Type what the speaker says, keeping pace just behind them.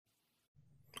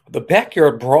The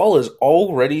Backyard Brawl is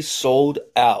already sold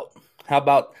out. How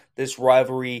about this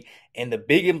rivalry and the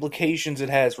big implications it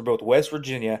has for both West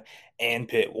Virginia and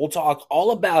Pitt? We'll talk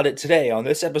all about it today on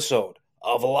this episode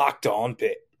of Locked On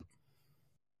Pitt.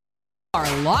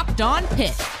 Are Locked On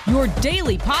Pitt, your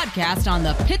daily podcast on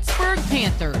the Pittsburgh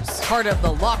Panthers, part of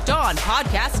the Locked On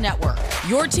Podcast Network,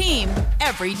 your team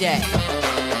every day.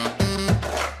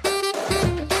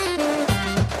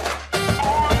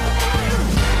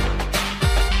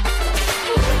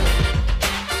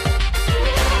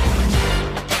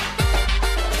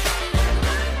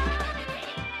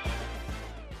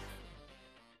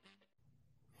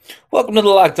 Welcome to the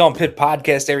Locked On Pitt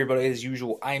podcast, everybody. As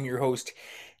usual, I'm your host,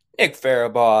 Nick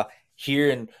Farabaugh, here.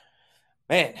 And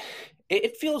man,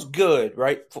 it feels good,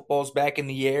 right? Football's back in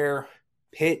the air.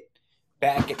 Pitt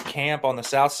back at camp on the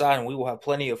south side, and we will have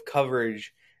plenty of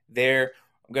coverage there.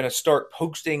 I'm going to start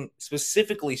posting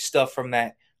specifically stuff from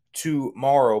that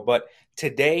tomorrow. But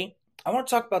today, I want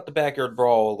to talk about the Backyard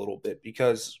Brawl a little bit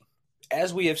because,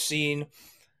 as we have seen,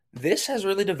 this has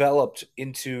really developed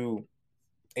into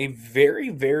a very,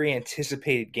 very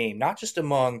anticipated game, not just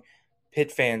among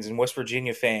Pitt fans and West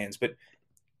Virginia fans, but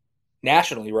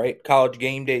nationally, right? College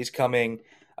game days coming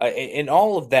and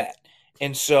all of that.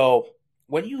 And so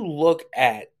when you look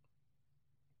at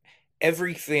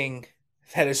everything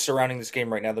that is surrounding this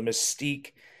game right now, the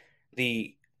mystique,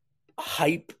 the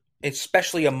hype,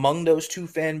 especially among those two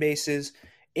fan bases,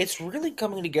 it's really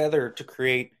coming together to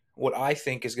create what I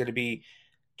think is going to be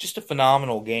just a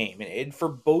phenomenal game. And for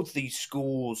both these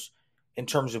schools, in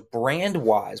terms of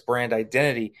brand-wise, brand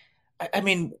identity, I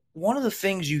mean, one of the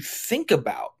things you think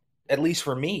about, at least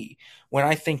for me, when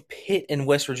I think Pitt and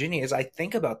West Virginia is I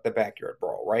think about the Backyard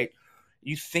Brawl, right?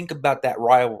 You think about that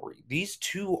rivalry. These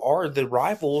two are the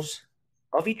rivals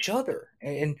of each other,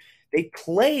 and they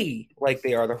play like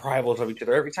they are the rivals of each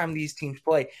other every time these teams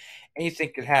play.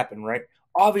 Anything could happen, right?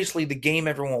 Obviously, the game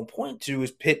everyone will point to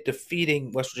is Pitt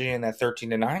defeating West Virginia in that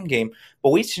 13-9 game,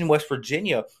 but we've seen West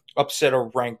Virginia upset a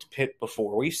ranked Pitt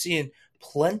before. We've seen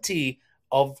plenty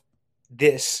of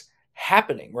this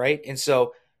happening, right? And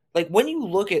so, like, when you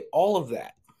look at all of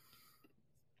that,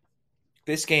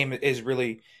 this game is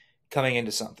really coming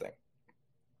into something.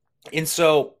 And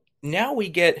so now we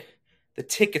get the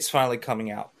tickets finally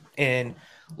coming out in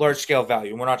large-scale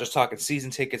value. And we're not just talking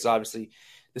season tickets, obviously.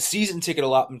 The season ticket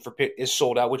allotment for Pitt is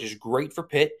sold out, which is great for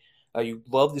Pitt. You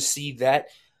love to see that.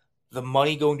 The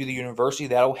money going to the university,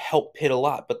 that'll help Pitt a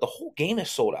lot. But the whole game is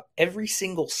sold out. Every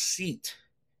single seat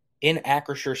in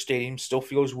Acrisure Stadium, still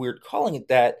feels weird calling it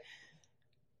that,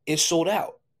 is sold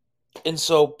out. And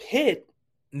so Pitt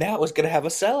now is going to have a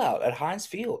sellout at Heinz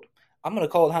Field. I'm going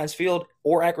to call it Heinz Field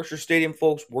or Acrisure Stadium,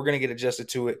 folks. We're going to get adjusted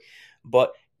to it.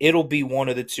 But it'll be one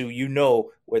of the two. You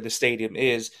know where the stadium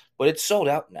is. But it's sold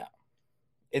out now.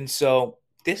 And so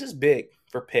this is big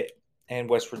for Pitt and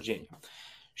West Virginia.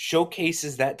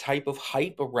 Showcases that type of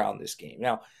hype around this game.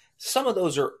 Now, some of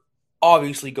those are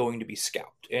obviously going to be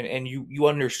scalped. And you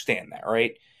understand that,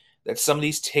 right? That some of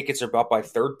these tickets are bought by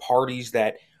third parties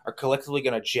that are collectively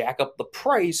going to jack up the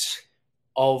price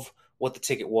of what the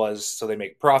ticket was so they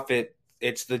make profit.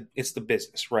 It's the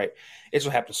business, right? It's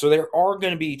what happens. So there are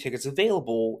going to be tickets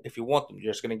available if you want them.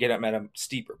 You're just going to get them at a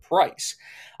steeper price.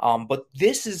 But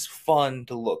this is fun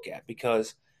to look at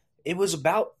because it was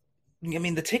about, I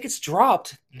mean, the tickets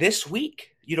dropped this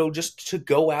week, just to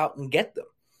go out and get them.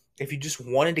 If you just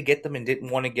wanted to get them and didn't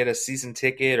want to get a season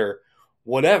ticket or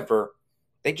whatever,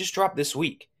 they just dropped this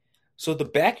week. So the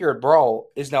Backyard Brawl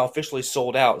is now officially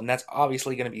sold out, and that's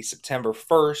obviously going to be September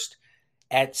 1st.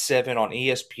 At 7 on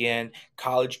ESPN.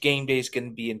 College game day is going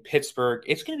to be in Pittsburgh.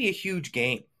 It's going to be a huge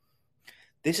game.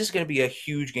 This is going to be a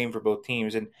huge game for both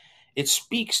teams. And it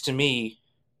speaks to me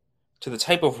to the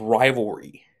type of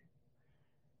rivalry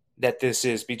that this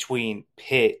is between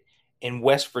Pitt and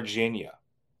West Virginia.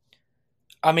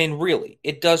 I mean, really,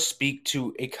 it does speak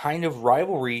to a kind of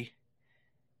rivalry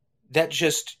that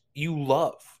just you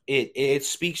love. It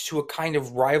speaks to a kind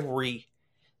of rivalry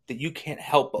that you can't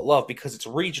help but love because it's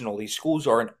regional. These schools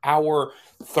are an hour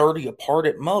 30 apart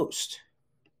at most.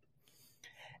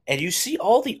 And you see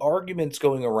all the arguments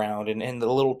going around and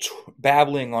the little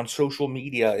babbling on social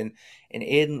media and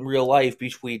in real life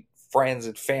between friends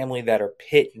and family that are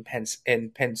Pitt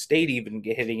and Penn State even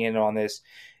hitting in on this,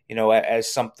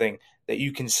 as something that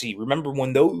you can see. Remember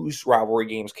when those rivalry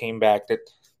games came back that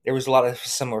there was a lot of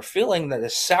similar feeling that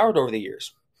has soured over the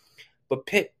years. But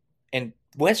Pitt and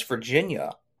West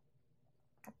Virginia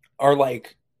are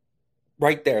like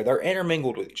right there. They're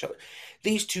intermingled with each other.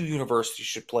 These two universities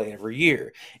should play every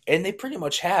year, and they pretty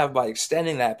much have by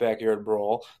extending that Backyard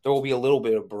Brawl. There will be a little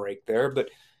bit of break there, but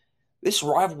this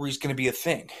rivalry is going to be a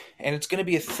thing, and it's going to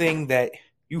be a thing that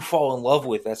you fall in love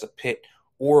with as a Pitt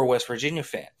or a West Virginia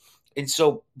fan. And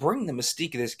so bring the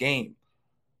mystique of this game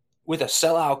with a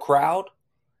sellout crowd,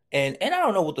 and I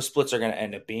don't know what the splits are going to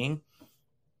end up being.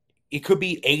 It could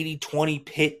be 80-20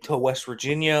 Pitt to West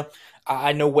Virginia.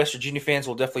 I know West Virginia fans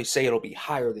will definitely say it'll be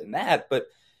higher than that, but,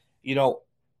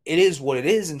 it is what it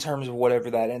is in terms of whatever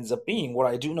that ends up being. What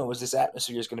I do know is this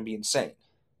atmosphere is going to be insane.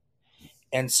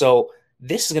 And so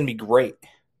this is going to be great.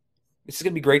 This is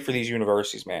going to be great for these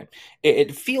universities, man.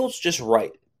 It feels just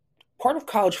right. Part of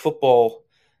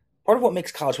what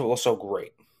makes college football so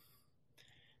great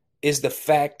is the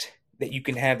fact that you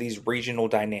can have these regional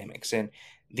dynamics. And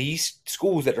these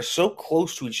schools that are so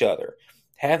close to each other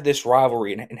have this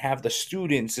rivalry and have the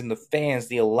students and the fans,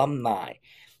 the alumni,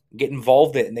 get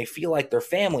involved in it, and they feel like they're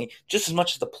family just as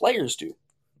much as the players do.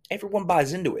 Everyone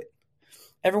buys into it.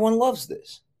 Everyone loves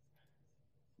this.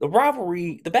 The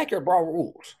rivalry, the backyard brawl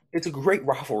rules. It's a great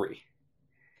rivalry.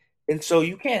 And so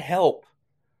you can't help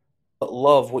but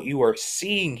love what you are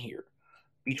seeing here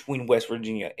between West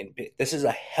Virginia and Pitt. This is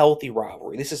a healthy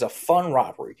rivalry. This is a fun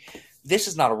rivalry. This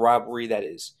is not a rivalry that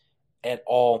is at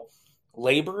all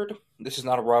labored. This is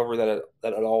not a rivalry that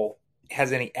at all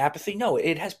has any apathy. No,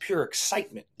 it has pure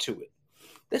excitement to it.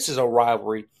 This is a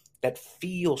rivalry that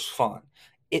feels fun.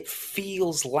 It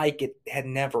feels like it had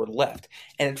never left.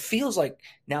 And it feels like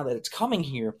now that it's coming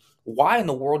here, why in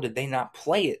the world did they not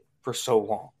play it for so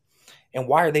long? And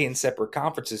why are they in separate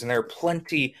conferences? And there are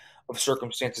plenty of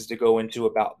circumstances to go into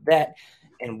about that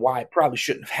and why it probably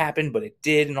shouldn't have happened, but it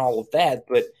did and all of that.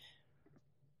 But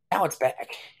now it's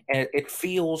back. And it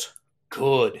feels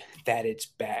good that it's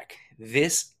back.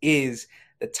 This is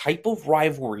the type of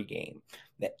rivalry game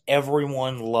that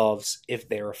everyone loves if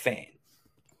they're a fan.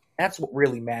 That's what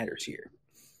really matters here.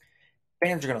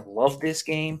 Fans are going to love this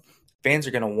game. Fans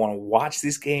are going to want to watch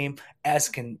this game, as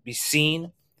can be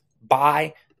seen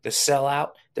by the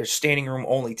sellout. There's standing room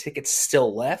only tickets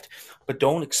still left, but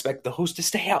don't expect the host to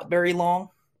stay out very long.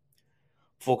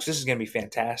 Folks, this is going to be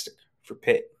fantastic for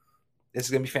Pitt. This is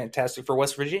going to be fantastic for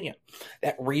West Virginia.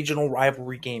 That regional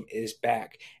rivalry game is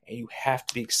back, and you have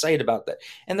to be excited about that.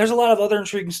 And there's a lot of other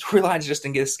intriguing storylines just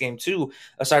in this game, too,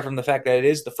 aside from the fact that it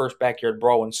is the first backyard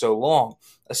brawl in so long,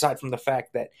 aside from the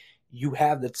fact that you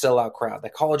have the sellout crowd,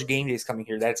 that College Game Day is coming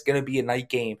here, that's going to be a night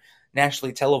game,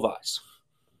 nationally televised.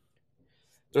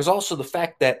 There's also the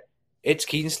fact that it's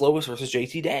Keaton Slovis versus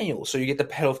JT Daniels, so you get the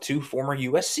battle of two former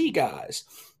USC guys.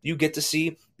 You get to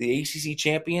see the ACC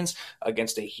champions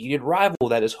against a heated rival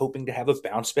that is hoping to have a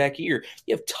bounce-back year.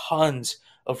 You have tons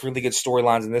of really good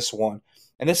storylines in this one,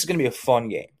 and this is going to be a fun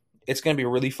game. It's going to be a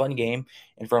really fun game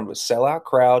in front of a sellout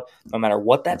crowd. No matter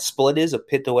what that split is of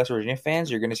Pitt to West Virginia fans,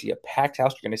 you're going to see a packed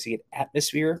house. You're going to see an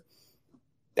atmosphere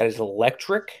that is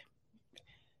electric,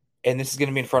 and this is going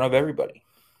to be in front of everybody.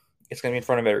 It's going to be in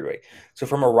front of everybody. So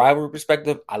from a rivalry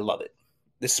perspective, I love it.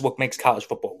 This is what makes college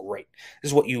football great.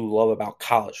 This is what you love about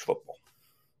college football.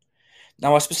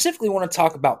 Now, I specifically want to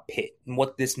talk about Pitt and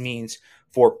what this means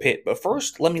for Pitt. But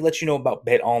first, let me let you know about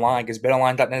BetOnline, because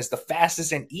BetOnline.net is the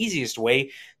fastest and easiest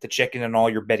way to check in on all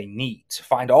your betting needs.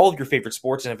 Find all of your favorite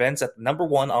sports and events at the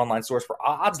 #1 online source for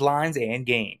odds, lines, and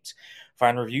games.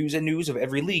 Find reviews and news of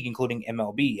every league, including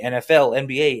MLB, NFL,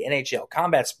 NBA, NHL,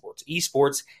 combat sports,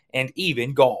 esports, and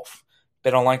even golf.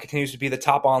 BetOnline continues to be the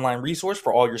top online resource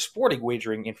for all your sporting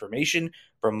wagering information,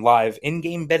 from live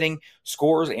in-game betting,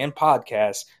 scores, and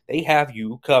podcasts. They have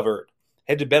you covered.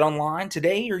 Head to BetOnline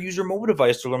today or use your mobile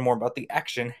device to learn more about the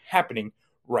action happening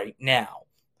right now.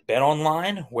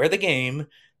 BetOnline, where the game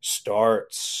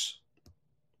starts.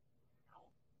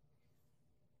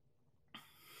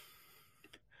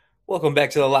 Welcome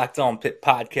back to the Locked On Pitt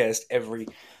podcast,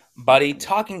 everybody.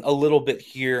 Talking a little bit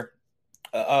here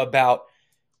about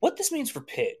what this means for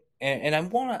Pitt. And I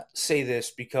want to say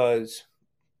this because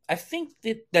I think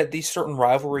that these certain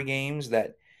rivalry games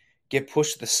that get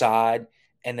pushed to the side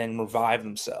and then revive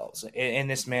themselves in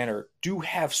this manner do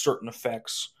have certain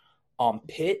effects on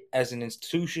Pitt as an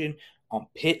institution, on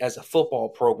Pitt as a football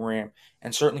program,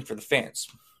 and certainly for the fans.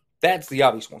 That's the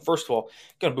obvious one. First of all,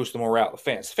 going to boost the morale of the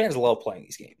fans. The fans love playing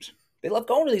these games. They love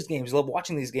going to these games. They love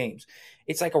watching these games.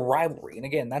 It's like a rivalry. And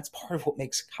again, that's part of what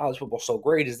makes college football so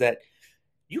great, is that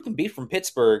you can be from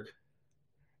Pittsburgh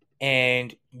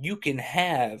and you can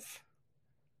have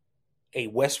a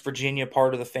West Virginia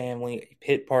part of the family, a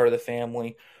Pitt part of the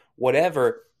family,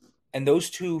 whatever, and those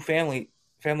two family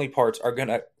parts are going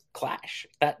to clash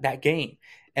that game.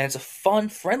 And it's a fun,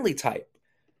 friendly type.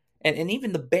 And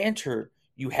even the banter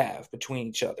you have between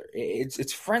each other,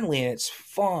 it's friendly and it's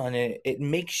fun, and it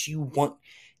makes you want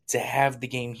to have the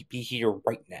game be here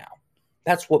right now.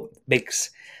 That's what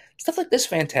makes Stuff like this,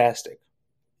 fantastic.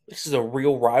 This is a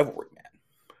real rivalry, man.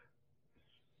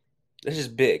 This is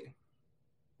big.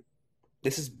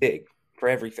 This is big for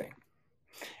everything.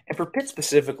 And for Pitt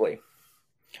specifically,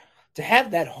 to have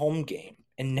that home game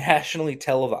and nationally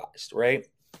televised, right?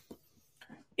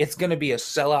 It's going to be a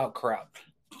sellout crowd.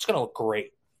 It's going to look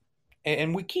great.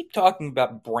 And we keep talking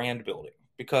about brand building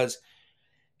because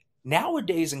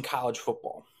nowadays in college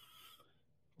football,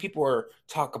 people are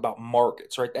talk about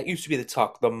markets, right? That used to be the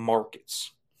talk, the markets.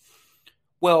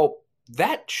 Well,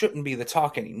 that shouldn't be the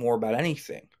talk anymore about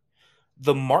anything.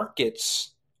 The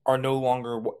markets are no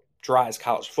longer what drives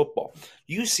college football.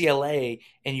 UCLA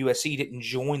and USC didn't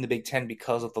join the Big Ten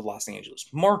because of the Los Angeles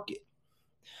market.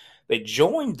 They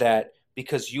joined that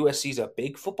because USC is a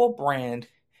big football brand,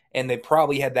 and they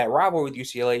probably had that rivalry with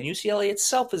UCLA. And UCLA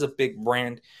itself is a big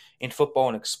brand in football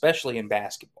and especially in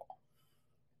basketball.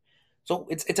 So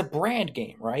it's a brand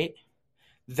game, right?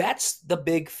 That's the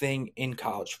big thing in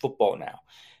college football now.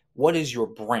 What is your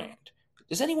brand?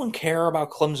 Does anyone care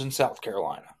about Clemson, South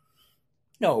Carolina?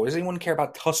 No. Does anyone care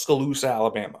about Tuscaloosa,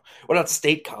 Alabama? What about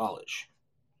State College?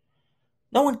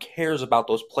 No one cares about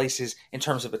those places in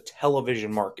terms of a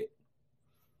television market.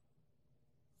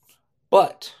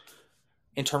 But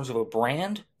in terms of a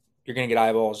brand, you're going to get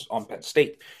eyeballs on Penn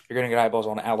State. You're going to get eyeballs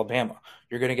on Alabama.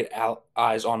 You're going to get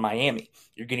eyes on Miami.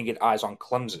 You're going to get eyes on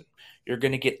Clemson. You're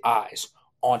going to get eyes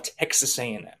on Texas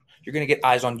A&M. You're going to get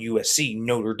eyes on USC,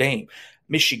 Notre Dame,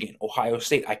 Michigan, Ohio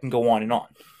State. I can go on and on.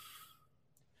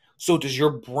 So does your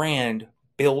brand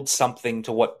build something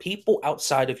to what people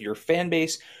outside of your fan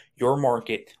base, your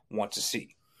market, want to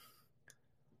see?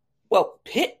 Well,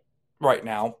 Pitt right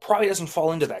now probably doesn't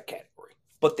fall into that category,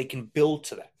 but they can build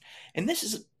to that. And this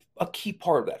is a key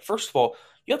part of that. First of all,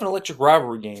 you have an electric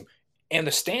rivalry game, and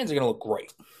the stands are going to look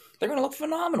great. They're going to look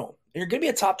phenomenal. You're going to be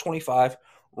a top 25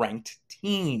 ranked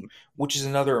team, which is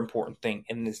another important thing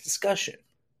in this discussion.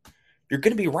 You're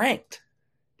going to be ranked.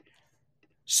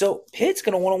 So Pitt's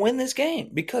going to want to win this game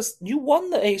because you won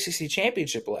the ACC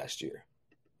championship last year.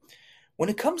 When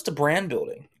it comes to brand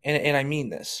building, and I mean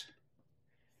this,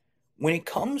 when it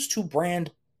comes to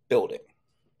brand building,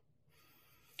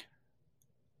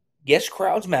 yes,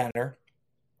 crowds matter.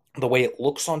 The way it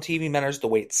looks on TV matters. The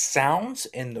way it sounds,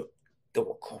 and the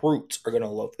recruits are going to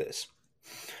love this.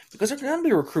 Because there's going to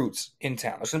be recruits in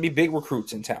town. There's going to be big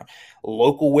recruits in town.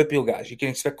 Local Whitfield guys. You can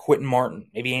expect Quentin Martin,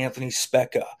 maybe Anthony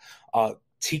Specca,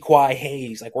 T.Quai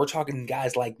Hayes. Like, we're talking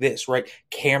guys like this, right?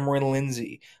 Cameron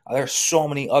Lindsay. There are so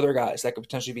many other guys that could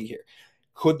potentially be here.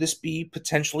 Could this be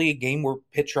potentially a game where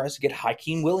Pitt tries to get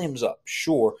Hakeem Williams up?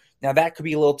 Sure. Now, that could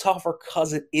be a little tougher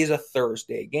because it is a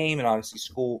Thursday game, and obviously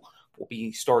school will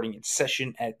be starting in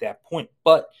session at that point.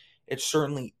 But it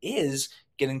certainly is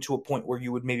getting to a point where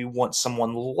you would maybe want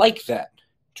someone like that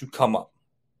to come up.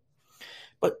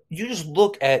 But you just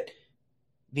look at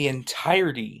the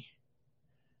entirety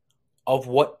of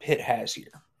what Pitt has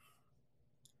here.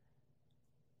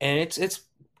 And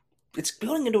it's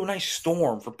building into a nice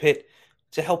storm for Pitt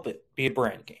to help it be a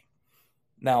brand game.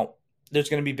 Now, there's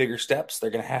going to be bigger steps. They're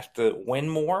going to have to win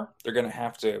more. They're going to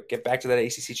have to get back to that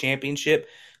ACC championship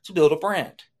to build a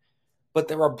brand. But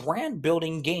there are brand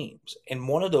building games, and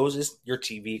one of those is your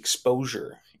TV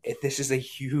exposure. This is a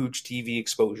huge TV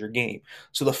exposure game.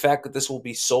 So the fact that this will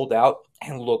be sold out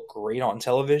and look great on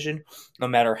television, no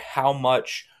matter how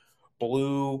much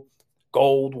blue,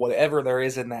 gold, whatever there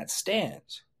is in that stand,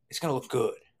 it's going to look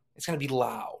good. It's going to be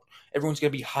loud. Everyone's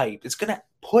going to be hyped. It's going to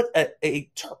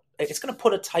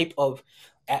put a type of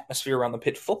atmosphere around the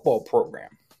Pitt football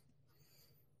program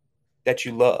that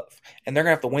you love. And they're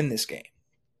going to have to win this game.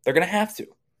 They're going to have to.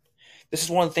 This is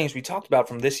one of the things we talked about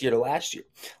from this year to last year.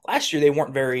 Last year, they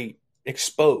weren't very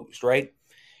exposed, right?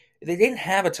 They didn't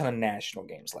have a ton of national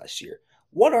games last year.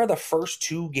 What are the first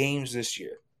two games this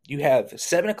year? You have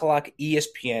 7 o'clock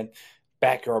ESPN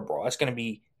Backyard Brawl. That's going to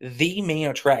be the main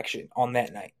attraction on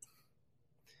that night.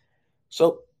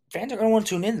 So fans are going to want to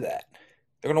tune into that.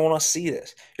 They're going to want to see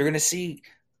this. You're going to see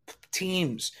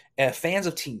teams, fans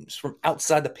of teams from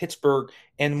outside the Pittsburgh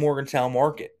and Morgantown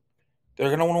market. They're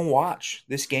going to want to watch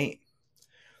this game.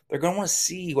 They're going to want to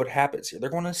see what happens here. They're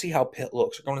going to see how Pitt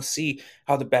looks. They're going to see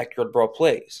how the Backyard Brawl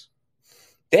plays.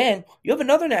 Then you have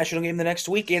another national game the next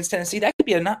week against Tennessee. That could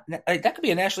be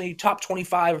a nationally top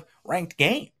 25 ranked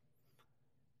game.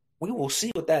 We will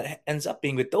see what that ends up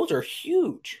being, but those are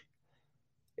huge.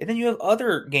 And then you have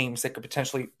other games that could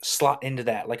potentially slot into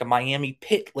that, like a Miami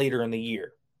Pitt later in the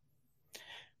year.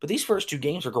 But these first two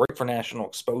games are great for national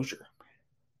exposure.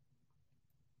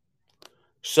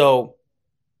 So,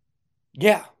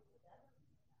 yeah,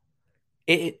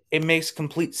 it makes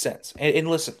complete sense. And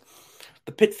listen,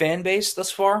 the Pitt fan base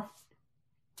thus far,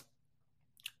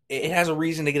 it has a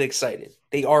reason to get excited.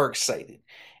 They are excited.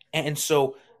 And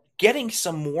so getting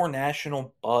some more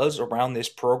national buzz around this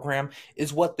program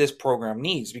is what this program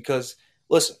needs because,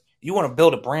 listen, you want to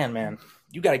build a brand, man,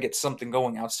 you got to get something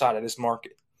going outside of this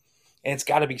market. And it's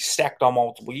got to be stacked on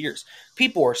multiple years.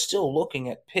 People are still looking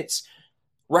at Pitt's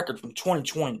record from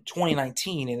 2020,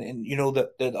 2019, and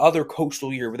the other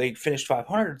coastal year where they finished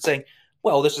 500 and saying,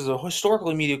 well, this is a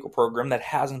historically mediocre program that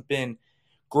hasn't been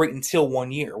great until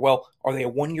 1 year. Well, are they a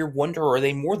 1 year wonder or are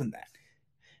they more than that?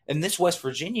 And this West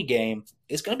Virginia game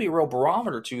is going to be a real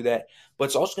barometer to that, but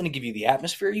it's also going to give you the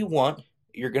atmosphere you want.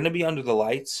 You're going to be under the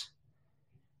lights,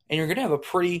 and you're going to have a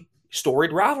pretty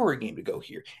storied rivalry game to go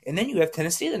here. And then you have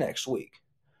Tennessee the next week.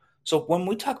 So when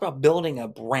we talk about building a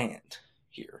brand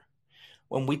here,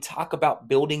 when we talk about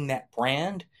building that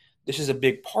brand, this is a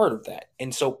big part of that.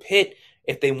 And so Pitt,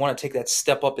 if they want to take that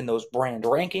step up in those brand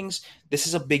rankings, this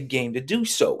is a big game to do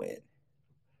so in.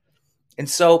 And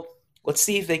so let's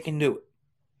see if they can do it.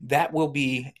 That will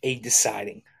be a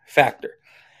deciding factor.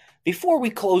 Before we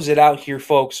close it out here,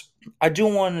 folks, I do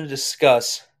want to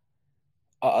discuss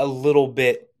a little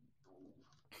bit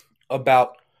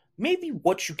about maybe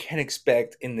what you can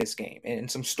expect in this game and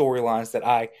some storylines that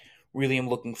I really am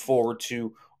looking forward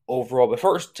to overall. But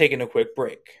first, taking a quick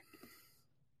break.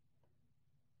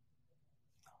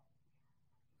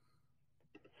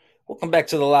 Welcome back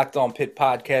to the Locked On Pitt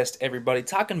podcast, everybody.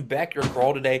 Talking backyard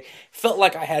brawl today. Felt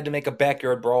like I had to make a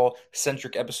backyard brawl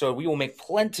centric episode. We will make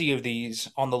plenty of these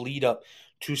on the lead up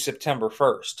to September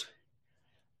 1st.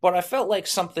 But I felt like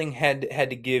something had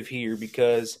to give here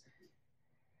because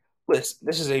this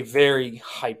is a very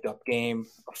hyped up game,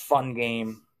 a fun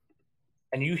game.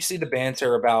 And you see the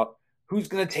banter about who's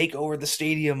going to take over the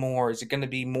stadium more. Is it going to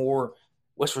be more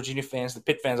West Virginia fans, the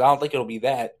Pitt fans? I don't think it'll be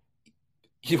that.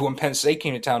 When Penn State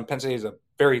came to town, Penn State is a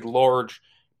very large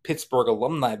Pittsburgh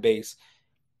alumni base.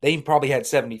 They probably had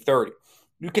 70-30.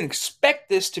 You can expect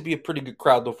this to be a pretty good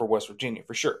crowd, though, for West Virginia,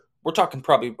 for sure. We're talking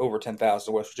probably over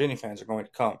 10,000 West Virginia fans are going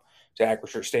to come to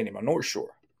Acrisure Stadium on North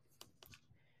Shore.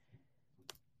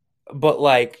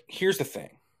 But, here's the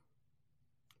thing.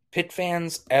 Pitt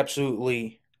fans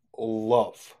absolutely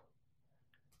love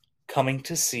coming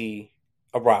to see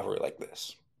a rivalry like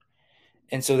this.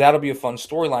 And so that'll be a fun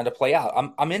storyline to play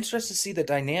out. I'm interested to see the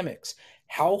dynamics.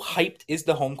 How hyped is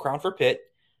the home crowd for Pitt?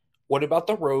 What about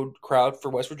the road crowd for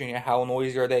West Virginia? How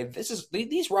noisy are they?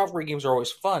 These rivalry games are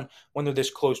always fun when they're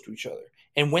this close to each other.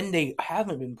 And when they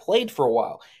haven't been played for a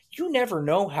while, you never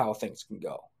know how things can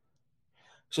go.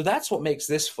 So that's what makes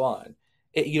this fun.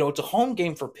 It's a home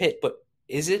game for Pitt, but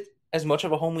is it as much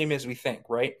of a home game as we think,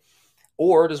 right?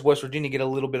 Or does West Virginia get a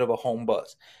little bit of a home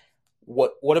buzz?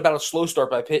 What about a slow start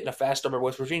by Pitt and a fast start by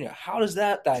West Virginia? How does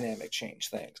that dynamic change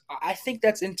things? I think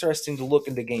that's interesting to look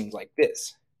into games like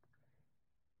this.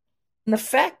 And the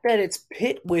fact that it's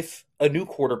Pitt with a new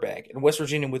quarterback and West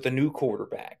Virginia with a new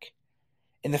quarterback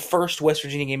in the first West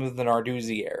Virginia game of the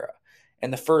Narduzzi era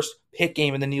and the first Pitt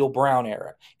game in the Neil Brown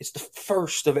era. It's the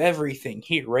first of everything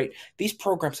here, right? These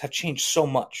programs have changed so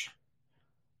much.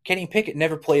 Kenny Pickett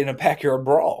never played in a backyard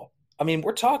brawl. I mean,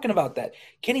 we're talking about that.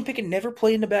 Kenny Pickett never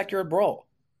played in a backyard brawl.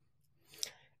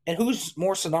 And who's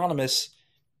more synonymous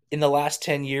in the last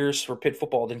 10 years for Pitt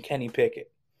football than Kenny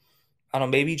Pickett? I don't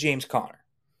know, maybe James Conner.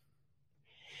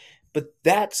 But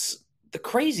that's the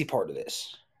crazy part of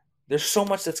this. There's so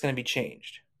much that's going to be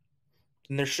changed.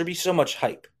 And there should be so much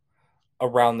hype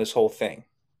around this whole thing.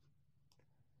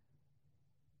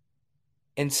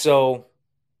 And so,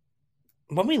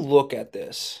 when we look at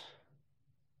this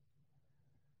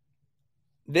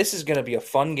is going to be a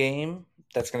fun game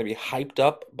that's going to be hyped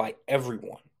up by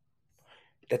everyone.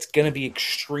 That's going to be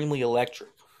extremely electric.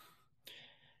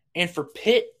 And for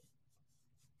Pitt,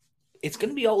 it's going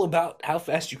to be all about how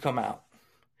fast you come out.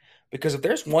 Because if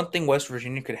there's one thing West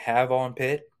Virginia could have on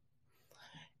Pitt,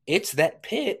 it's that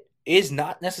Pitt is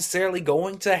not necessarily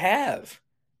going to have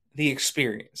the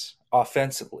experience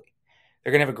offensively.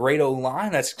 They're going to have a great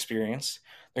O-line that's experienced.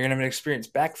 They're going to have an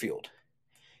experienced backfield.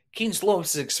 Keaton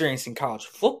Slovis is experiencing college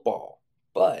football,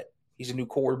 but he's a new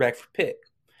quarterback for Pitt.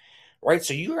 Right?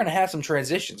 So you're going to have some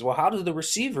transitions. Well, how do the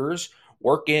receivers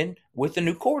work in with the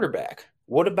new quarterback?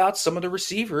 What about some of the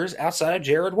receivers outside of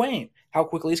Jared Wayne? How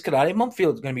quickly is Kadani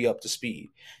Mumfield going to be up to speed?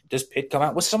 Does Pitt come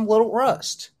out with some little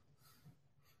rust?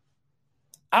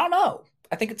 I don't know.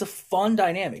 I think it's a fun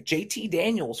dynamic. JT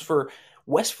Daniels for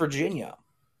West Virginia.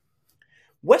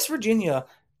 West Virginia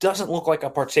doesn't look like a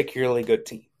particularly good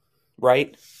team,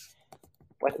 right?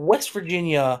 Like West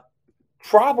Virginia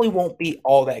probably won't be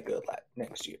all that good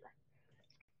next year.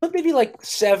 But maybe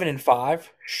 7-5,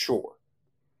 sure.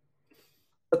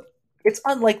 But it's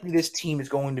unlikely this team is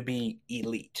going to be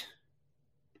elite.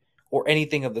 or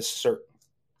anything of the sort.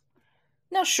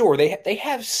 Now, sure, they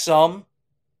have some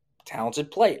talented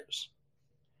players,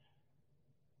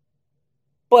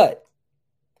 but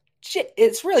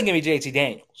it's really going to be JT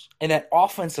Daniels and that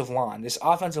offensive line, this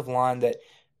offensive line that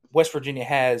West Virginia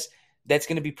has, that's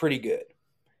going to be pretty good.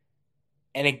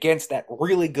 And against that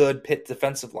really good Pitt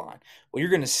defensive line, well, you're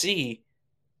going to see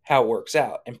how it works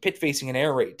out. And Pitt facing an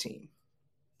air raid team,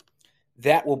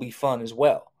 that will be fun as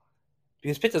well.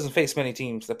 Because Pitt doesn't face many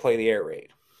teams that play the air raid.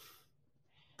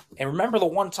 And remember the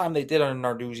one time they did under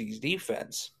Narduzzi's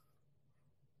defense,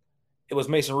 it was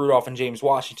Mason Rudolph and James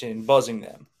Washington buzzing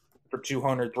them for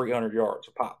 200, 300 yards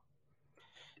a pop.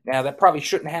 Now, that probably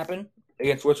shouldn't happen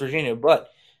against West Virginia, but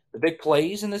the big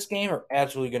plays in this game are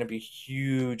absolutely going to be a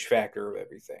huge factor of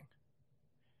everything.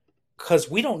 Because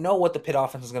we don't know what the Pitt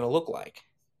offense is going to look like.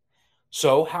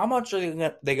 So how much are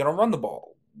they going to run the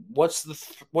ball? What's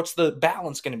the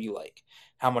balance going to be like?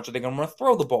 How much are they going to want to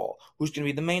throw the ball? Who's going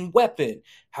to be the main weapon?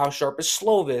 How sharp is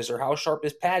Slovis, or how sharp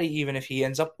is Patty, even if he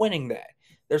ends up winning that?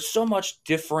 There's so much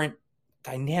different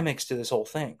dynamics to this whole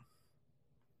thing.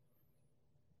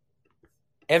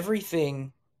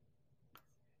 Everything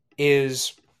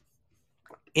is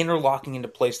interlocking into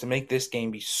place to make this game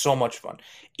be so much fun.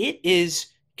 It is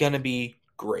going to be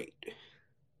great.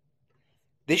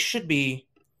 This should be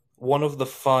one of the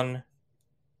fun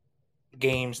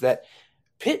games that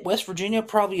Pitt, West Virginia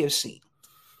probably has seen.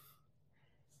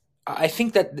 I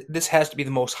think that this has to be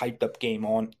the most hyped up game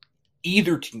on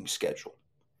either team's schedule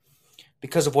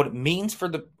because of what it means for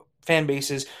the fan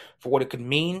bases, for what it could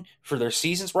mean for their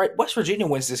seasons, right? West Virginia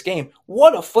wins this game.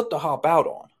 What a foot to hop out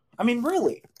on. I mean,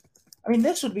 really. I mean,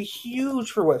 this would be huge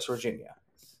for West Virginia.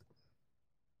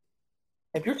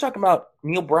 If you're talking about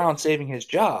Neil Brown saving his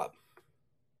job,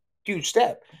 huge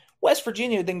step. West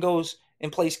Virginia then goes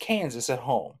and plays Kansas at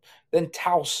home, then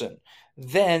Towson,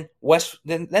 then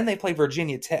they play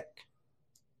Virginia Tech.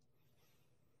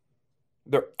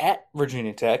 They're at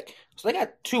Virginia Tech, so they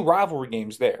got 2 rivalry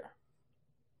games there.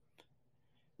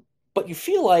 But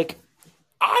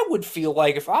I would feel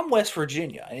like if I'm West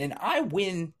Virginia and I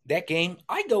win that game,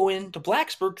 I go into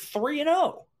Blacksburg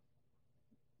 3-0.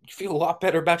 You feel a lot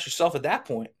better about yourself at that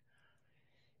point.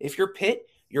 If you're Pitt,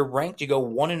 you're ranked, you go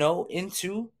 1-0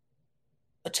 into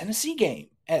a Tennessee game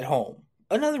at home.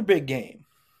 Another big game.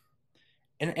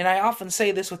 And I often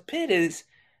say this with Pitt is,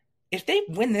 if they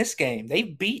win this game, they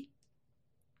beat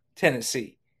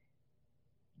Tennessee.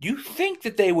 You think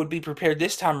that they would be prepared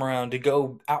this time around to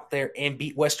go out there and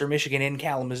beat Western Michigan in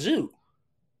Kalamazoo?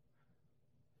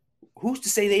 Who's to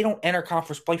say they don't enter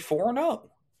conference play 4-0?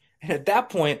 And at that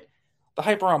point, the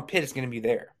hype around Pitt is going to be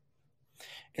there.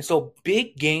 And so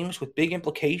big games with big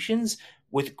implications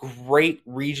with great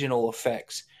regional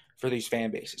effects for these fan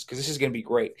bases, because this is going to be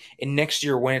great. And next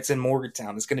year when it's in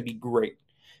Morgantown, it's going to be great.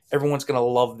 Everyone's going to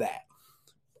love that.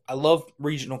 I love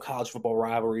regional college football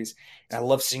rivalries, and I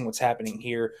love seeing what's happening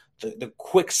here. The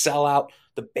quick sellout,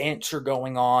 the banter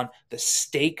going on, the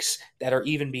stakes that are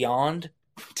even beyond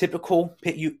typical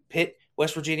Pitt,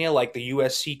 West Virginia, like the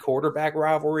USC quarterback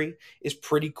rivalry, is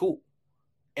pretty cool.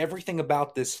 Everything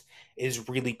about this is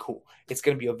really cool. It's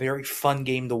going to be a very fun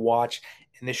game to watch,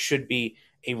 and this should be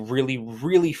a really,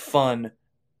 really fun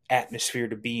atmosphere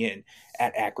to be in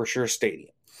at Acrisure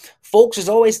Stadium. Folks, as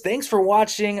always, thanks for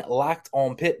watching Locked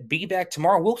on Pitt. Be back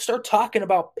tomorrow. We'll start talking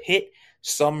about Pitt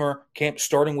summer camp,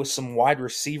 starting with some wide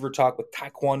receiver talk with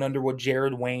Tyquan Underwood,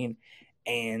 Jared Wayne,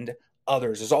 and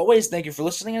others. As always, thank you for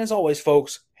listening, and as always,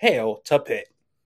 folks, hail to Pitt.